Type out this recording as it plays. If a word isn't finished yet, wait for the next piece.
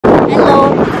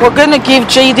We're gonna give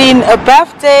Jayden a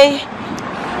birthday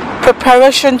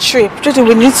preparation trip. Jayden,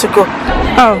 we need to go.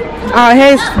 Oh, our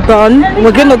hair is done.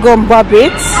 We're gonna go on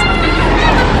Barbados.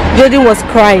 Jayden was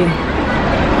crying.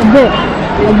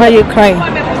 Why are you crying?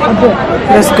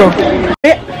 Let's go.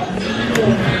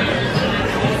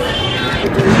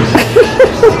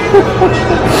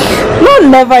 Not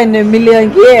never in a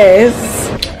million years.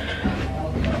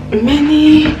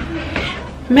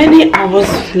 Many hours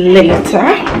later,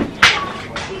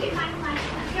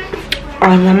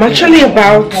 I'm actually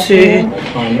about to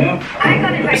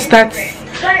start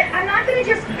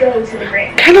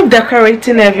kind of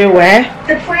decorating everywhere.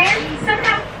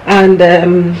 And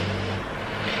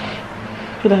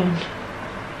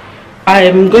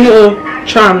I'm going to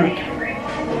try and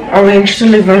arrange the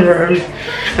living room.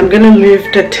 I'm going to move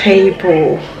the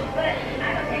table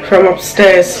from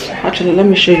upstairs. Actually, let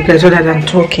me show you guys rather than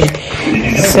talking.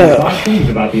 So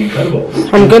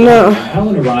I'm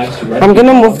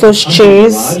gonna move those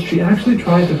chairs.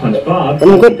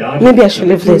 Maybe I should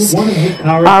leave this.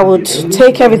 I would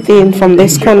take everything from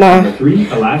this corner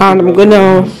and I'm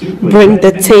gonna bring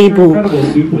the table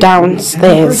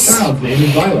downstairs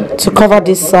to cover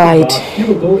this side.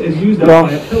 Well,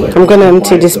 I'm gonna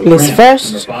empty this place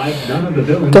first.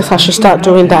 Guess I should start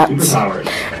doing that.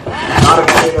 Not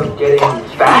afraid of getting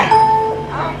fat?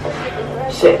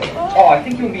 Sick. Oh, I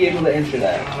think you'll be able to answer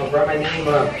that. I'll write my name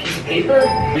on a piece of paper.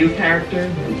 New character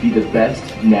would be the best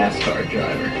NASCAR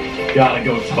driver. Gotta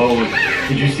go Toad.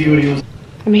 Did you see what he was?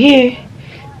 I'm here.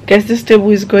 Guess this table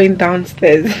is going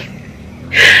downstairs.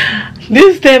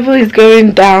 This table is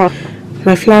going down.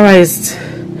 My flower is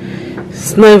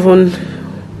not even,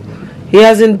 he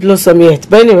hasn't blossomed yet.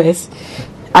 But anyways,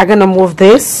 I'm gonna move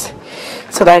this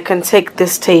so that I can take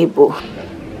this table.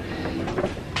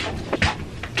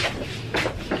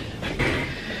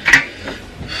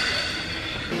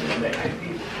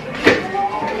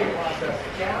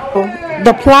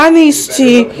 The plan is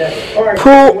to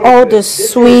put all the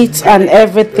sweets and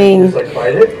everything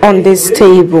on this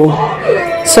table.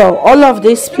 So all of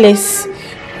this place,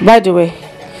 by the way,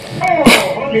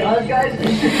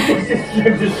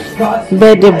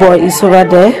 birthday boy is over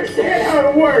there.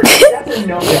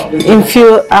 In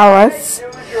few hours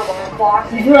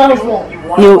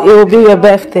it will be your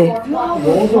birthday.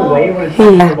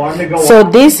 Yeah. So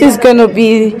this is gonna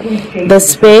be the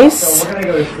space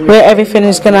where everything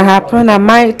is gonna happen. I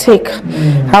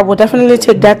will definitely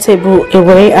take that table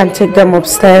away and take them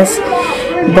upstairs,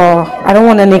 but I don't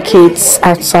want any kids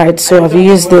outside, so I've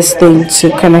used this thing to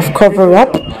kind of cover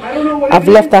up. I've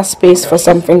left that space for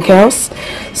something else,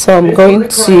 so I'm going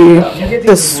to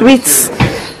the sweets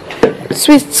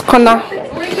corner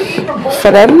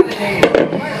for them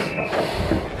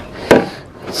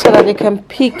so that they can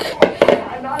pick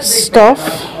stuff,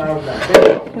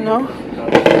 you know.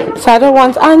 So I don't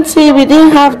want, auntie, we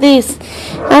didn't have this,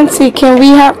 auntie, can we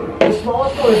have?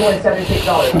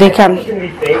 They can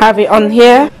have it on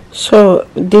here. So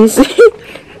this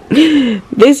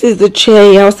this is the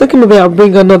chair. I was thinking maybe I'll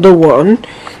bring another one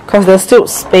because there's still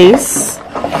space.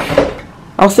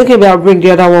 I was thinking maybe I'll bring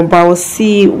the other one, but I'll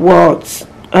see what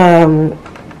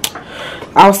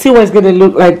it's gonna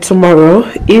look like tomorrow.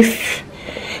 If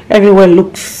everywhere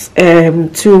looks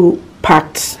too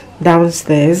packed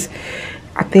downstairs,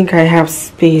 I think I have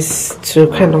space to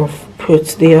kind of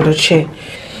put the other chair.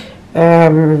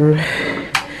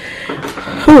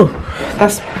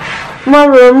 That's my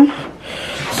room.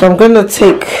 So I'm gonna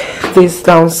take this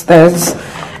downstairs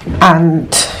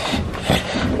and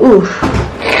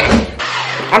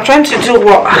I'm trying to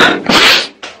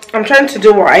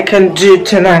do what I can do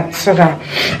tonight so that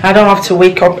I don't have to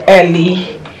wake up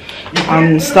early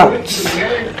and start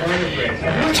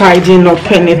tidying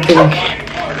up anything.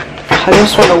 I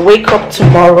just want to wake up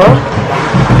tomorrow,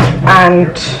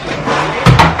 and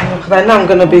I know I'm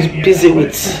gonna be busy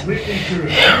with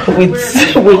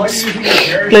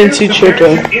plenty of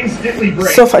children.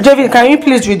 So far, Jayden, can you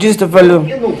please reduce the volume?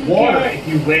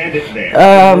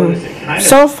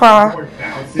 So far,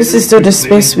 this is still the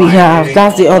space we have.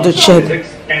 That's the other chair.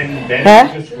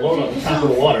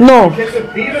 No,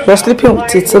 you're sleeping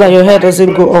with it so that your hair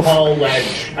doesn't go off.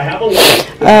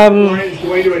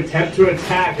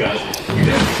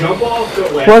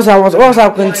 What was I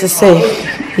going to say?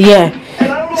 Yeah.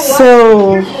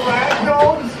 So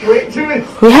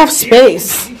we have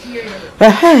space.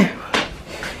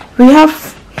 We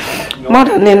have more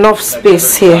than enough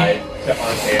space here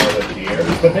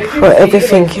for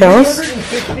everything else.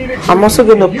 I'm also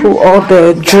going to put all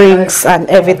the drinks and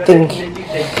everything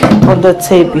on the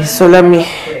table. So let me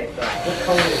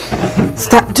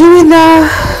start doing that.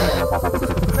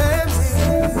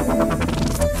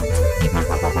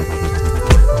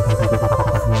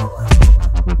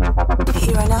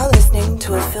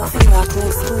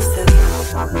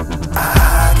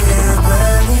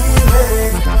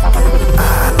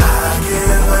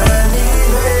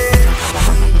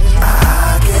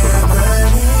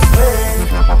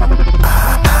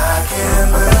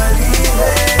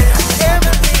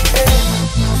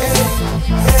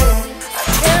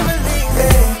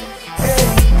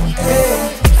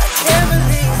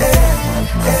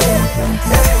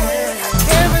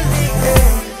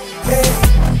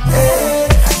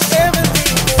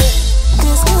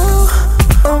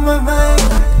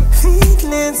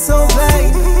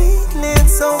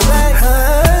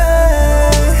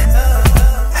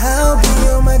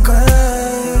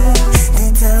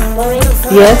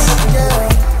 Yes.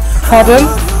 Pardon?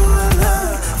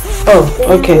 Oh,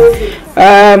 okay.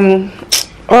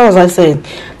 What was I saying?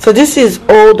 So this is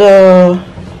all the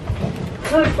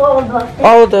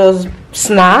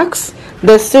snacks.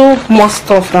 There's still more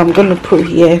stuff that I'm gonna put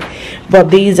here,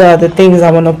 but these are the things I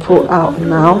want to put out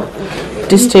now.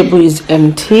 This table is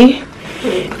empty.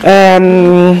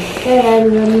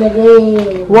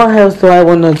 What else do I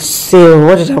want to say?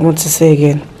 What did I want to say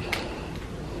again?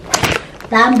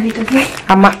 I'm beautiful.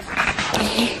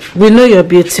 We know you're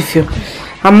beautiful.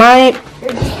 I might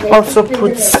also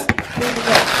put,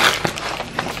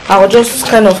 I'll just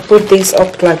kind of put this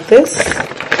up like this.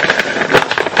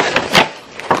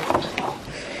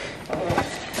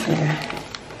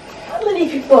 How many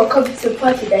people are coming to the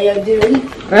party that you're doing?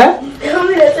 Huh? How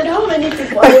many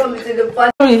people are coming to the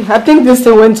party? I think this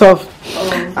thing went off.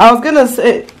 I was gonna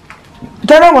say,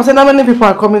 Jordan was saying how many people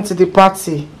are coming to the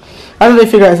party. I don't know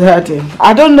if you guys heard him.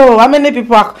 I don't know how many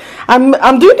people are.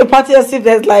 I'm doing the party as if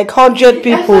there's like 100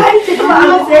 people.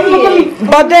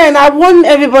 But then I want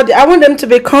everybody. I want them to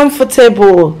be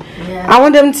comfortable. Yeah. I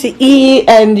want them to eat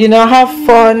and have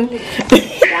fun.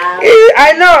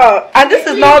 I know. And this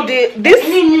is not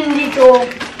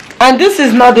this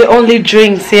is not the only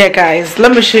drinks here, guys.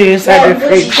 Let me show you inside the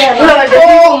fridge.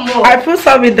 I put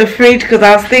some in the fridge because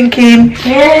I was thinking,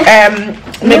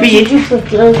 maybe. Let me see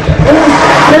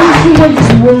what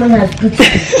this woman has put.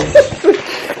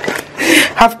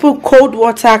 I've put cold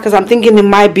water because I'm thinking it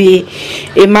might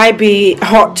be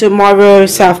hot tomorrow.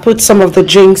 So I've put some of the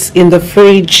drinks in the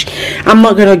fridge. I'm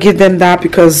not gonna give them that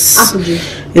because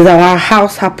it's our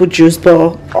house apple juice.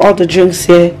 But all the drinks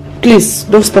here, please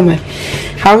don't stop my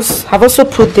house. I've also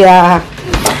put the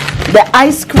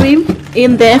ice cream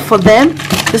in there for them.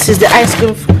 This is the ice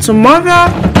cream for tomorrow.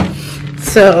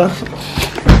 So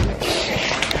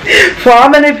for how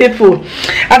many people?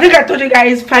 I think I told you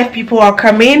guys 5 people are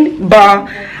coming, but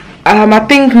I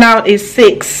think now it's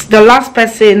 6. The last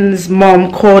person's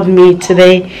mom called me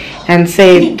today and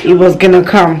said it was gonna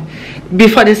come.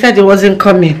 Before they said it wasn't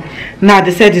coming. Now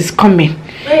they said it's coming.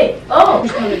 Wait,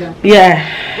 it's coming now. Yeah.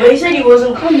 Well, you said he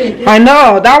wasn't coming. I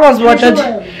know, that was what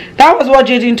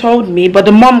Jayden told me, but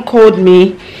the mom called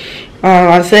me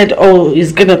and said, oh,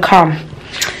 he's gonna come.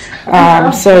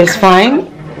 So it's fine.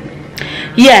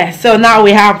 Yeah, so now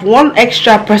we have one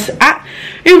extra person.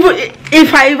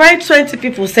 If I invite 20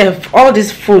 people, say all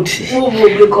this food, it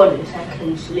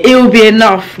will be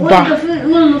enough.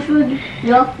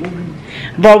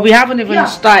 But we haven't even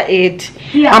started.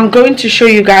 I'm going to show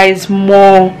you guys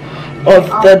more of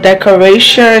the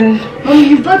decoration. Mom,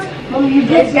 you bet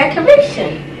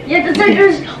decoration. Yeah, the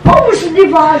decoration. Almost the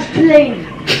bars playing.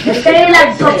 They're saying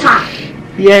like butter.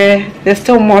 Yeah, there's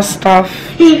still more stuff.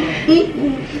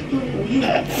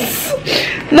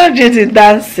 Not just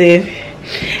dancing.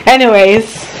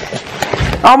 Anyways,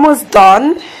 almost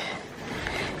done.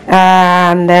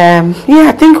 And yeah,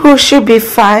 I think we should be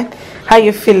fine. How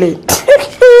you feeling?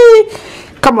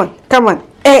 Come on. Come on.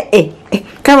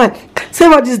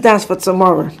 Save all this dance for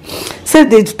tomorrow. Save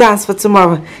the dance for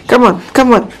tomorrow. Come on.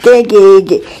 Come on.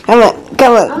 Come on.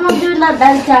 I'm not doing that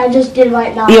dance I just did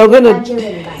right now. You're gonna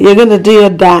do your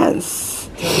dance.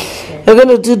 You're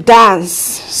gonna do dance.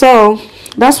 So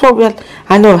that's what we're.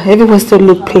 I know everyone still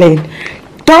look plain.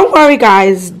 Don't worry,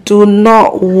 guys. Do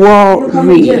not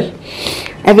worry.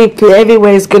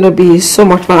 Everywhere is gonna be so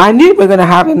much fun. I knew we're gonna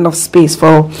have enough space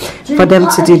for them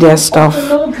to do their stuff.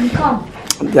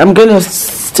 I'm gonna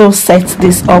still set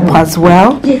this up as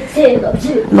well.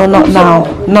 No, not now.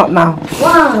 Not now.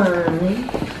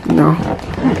 No,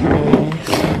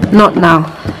 not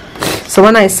now. So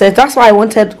when I said, that's why I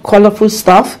wanted colorful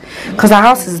stuff, because our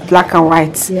house is black and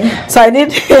white. Yeah. So I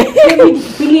need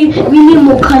we need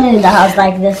more color in the house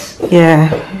like this. Yeah.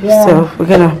 So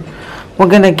we're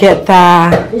gonna get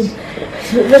that.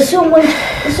 There's so much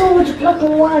black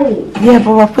and white. Yeah,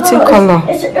 but we're putting color.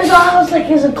 It's a house like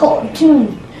it's a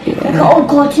cartoon. Yeah. Like an old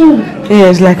cartoon. Yeah,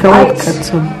 it's like an old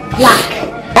cartoon.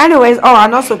 Black. Anyways,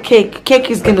 and also cake. Cake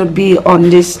is gonna be on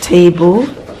this table.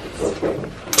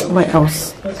 What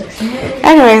else?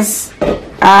 Anyways,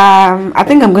 I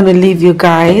think I'm gonna leave you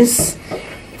guys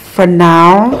for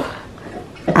now,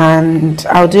 and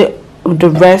I'll do the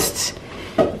rest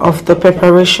of the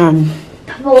preparation.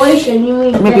 Preparation? You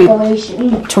mean maybe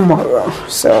decoration? Tomorrow.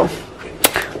 So,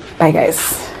 bye,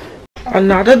 guys.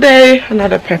 Another day,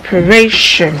 another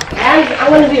preparation. I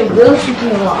want to be a real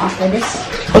superhero after this.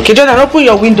 Okay, Jordan, open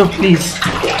your window, please.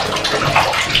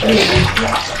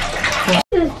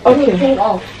 Okay.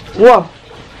 What?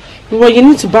 Well, you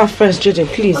need to bath first, Jordan,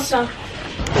 please.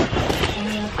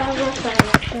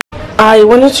 I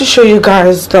wanted to show you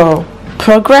guys the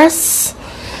progress.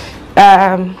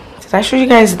 Did I show you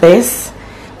guys this?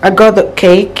 I got the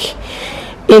cake.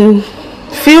 In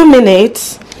few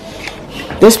minutes,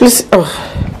 this place.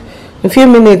 In a few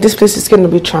minutes, this place is going to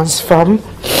be transformed.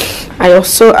 I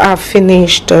also have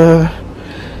finished the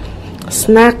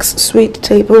snacks sweet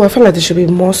table. I feel like there should be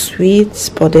more sweets,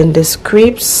 but then there's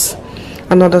crepes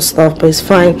and other stuff, but it's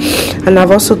fine. And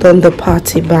I've also done the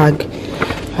party bag,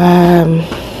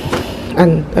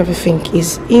 and everything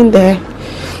is in there.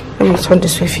 Let me turn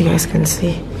this way if you guys can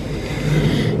see.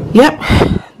 Yep,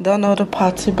 done all the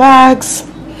party bags.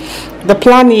 The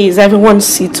plan is everyone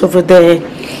sits over there.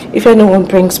 If anyone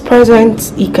brings presents,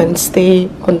 he can stay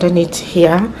underneath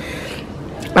here.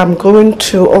 I'm going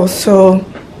to also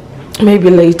maybe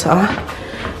later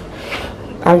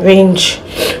arrange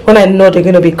when I know they're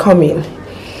going to be coming.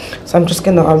 So I'm just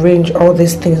going to arrange all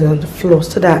these things on the floor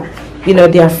so that, you know,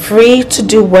 they are free to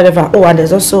do whatever. Oh, and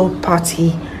there's also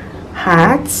party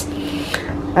hats.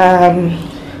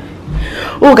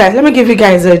 Oh guys, let me give you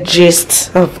guys a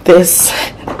gist of this.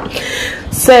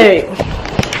 So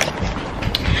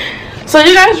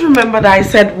you guys remember that I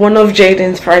said one of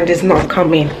Jayden's friends is not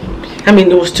coming. I mean,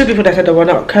 there was 2 people that said they were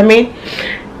not coming,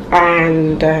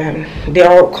 and they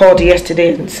all called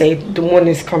yesterday and said the one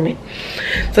is coming.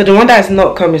 So the one that is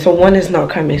not coming, so one is not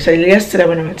coming. So yesterday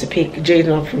when I went to pick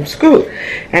Jayden up from school,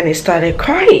 and he started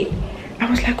crying, I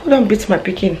was like, who done beat my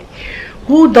picking?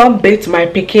 Who done beat my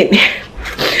picking?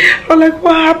 I'm like,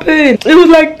 what happened? It was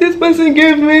like, this person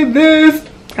gave me this.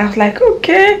 I was like,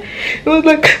 okay. It was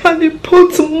like, and he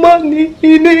put money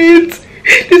in it.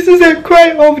 This is a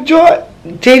cry of joy.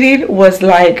 Jayden was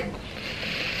like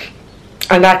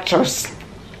an actress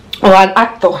or an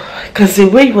actor, because the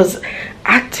way he was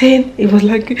acting, it was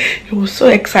like he was so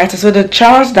excited. So the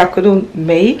child that couldn't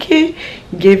make it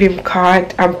gave him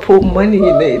card and put money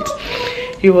in it.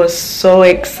 He was so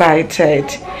excited.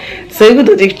 So even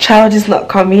though the child is not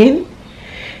coming,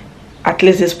 at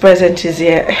least his present is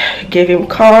here. He gave him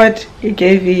card, he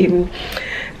gave him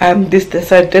this.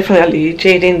 So definitely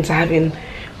Jayden's having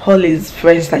all his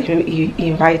friends that he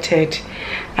invited,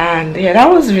 and yeah, that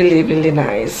was really, really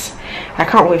nice. I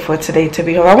can't wait for today to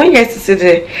be home. I want you guys to see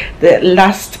the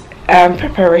last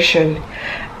preparation,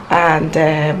 and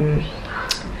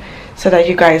so that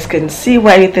you guys can see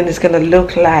what everything is gonna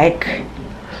look like.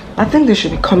 I think they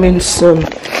should be coming soon.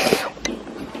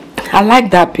 I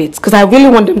like that bit because I really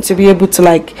want them to be able to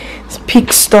like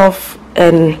pick stuff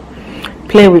and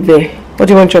play with it. What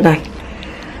do you want, Jordan?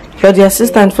 You're the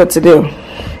assistant for today.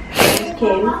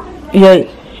 Yeah,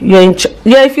 you're in charge.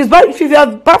 Yeah, if your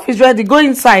bath is ready, go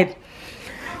inside.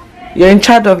 You're in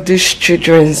charge of these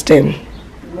children's thing.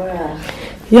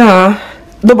 Yeah,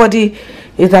 nobody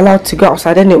is allowed to go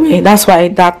outside anyway. That's why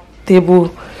that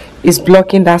table is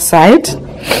blocking that side.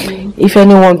 If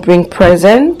anyone bring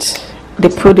present, they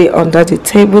put it under the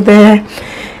table there,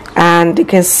 and they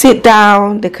can sit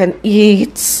down, they can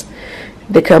eat,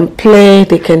 they can play,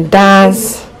 they can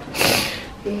dance.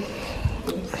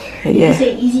 Yeah. Is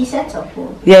it easy setup?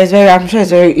 Yeah, it's very. I'm sure it's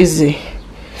very easy.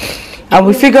 And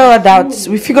we figured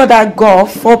out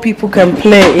golf. 4 people can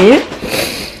play it.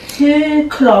 2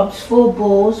 clubs, 4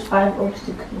 balls, 5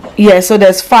 obstacles. Yeah, so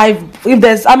there's 5. If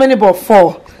there's how many balls?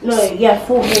 4. No, yeah,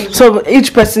 4 balls. So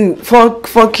each person, 4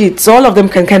 kids, so all of them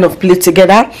can kind of play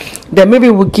together. Then maybe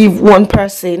we'll give one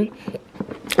person,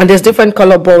 and there's different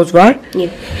color balls, right? Yeah.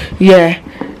 Yeah.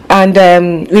 And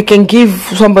we can give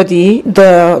somebody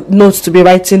the notes to be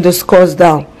writing the scores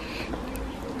down.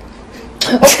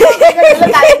 Look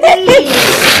at me.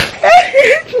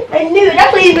 I knew.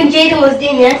 That's what even Jayden was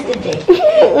doing yesterday.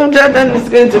 Jordan is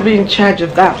going to be in charge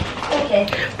of that. Okay.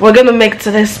 We're going to make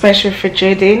today special for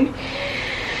Jayden.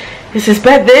 It's his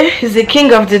birthday. He's the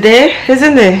king of the day,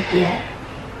 isn't he? Yeah.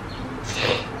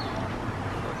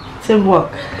 Same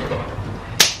work.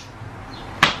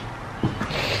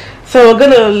 So we're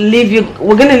gonna leave you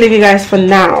guys for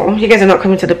now. You guys are not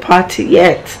coming to the party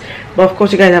yet, but of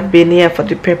course you guys have been here for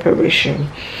the preparation.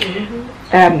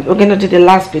 We're gonna do the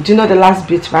last bit. Do you know the last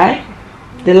bit, right?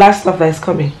 The last stuff that is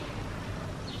coming.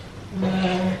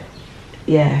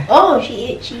 Yeah. Oh,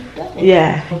 she done it.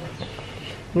 Yeah.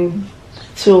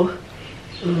 2.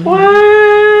 Wow.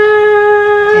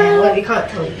 Yeah, well, we can't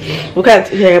tell you. We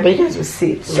can't. Yeah, but you guys will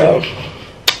see it. So.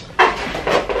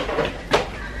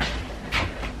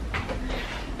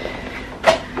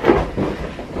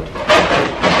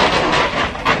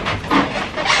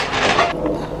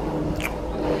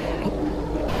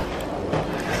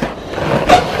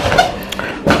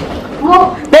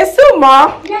 Mom,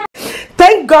 yeah.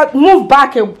 Thank God. Move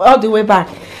back all the way back.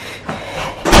 Don't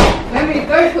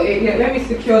put it here. Let me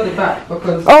secure the back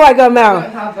because. Oh my God, Mel!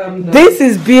 This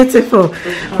is beautiful.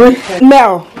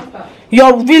 Mel,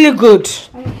 You're really good.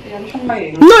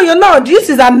 No, you're not. This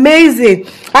is amazing.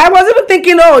 I was even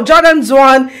thinking, oh, Jordan's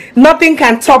one, nothing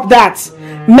can top that.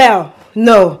 Mel,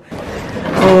 no.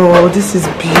 Oh, this is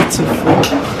beautiful.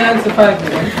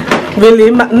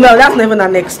 Really? No, that's not even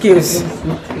an excuse.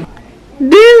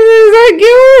 This is a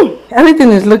cute. Everything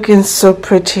is looking so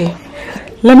pretty.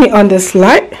 Let me on this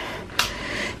light.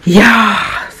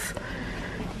 Yes.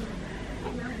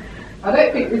 I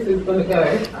don't think this is gonna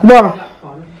go. Well,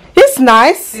 it's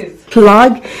nice.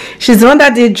 Plug. She's the one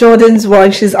that did Jordan's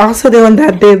one. She's also the one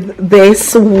that did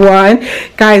this one.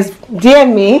 Guys,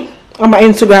 DM me on my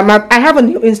Instagram. I have a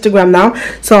new Instagram now,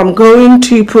 so I'm going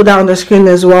to put that on the screen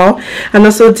as well. And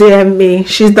also DM me.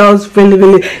 She does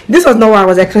really. This was not what I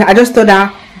was expecting. I just thought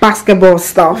that basketball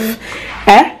stuff.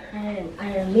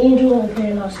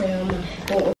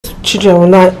 Children will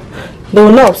not. They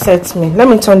will not upset me. Let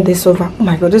me turn this over. Oh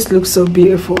my god, this looks so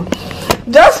beautiful.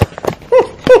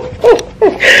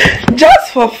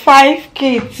 Just for 5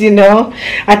 kids, you know.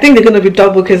 I think they're gonna be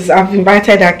double because I've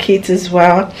invited our kids as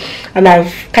well, and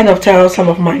I've kind of told some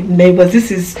of my neighbors.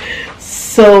 This is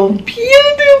so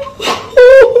beautiful.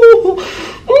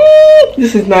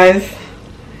 This is nice.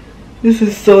 This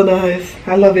is so nice.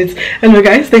 I love it. Anyway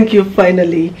guys, thank you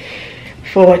finally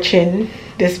for watching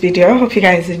this video. Hope you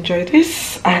guys enjoyed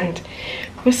this, and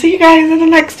we'll see you guys in the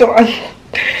next one.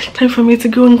 Time for me to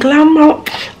go and glam up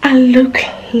and look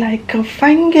like a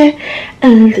fine girl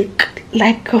and look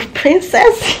like a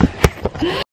princess.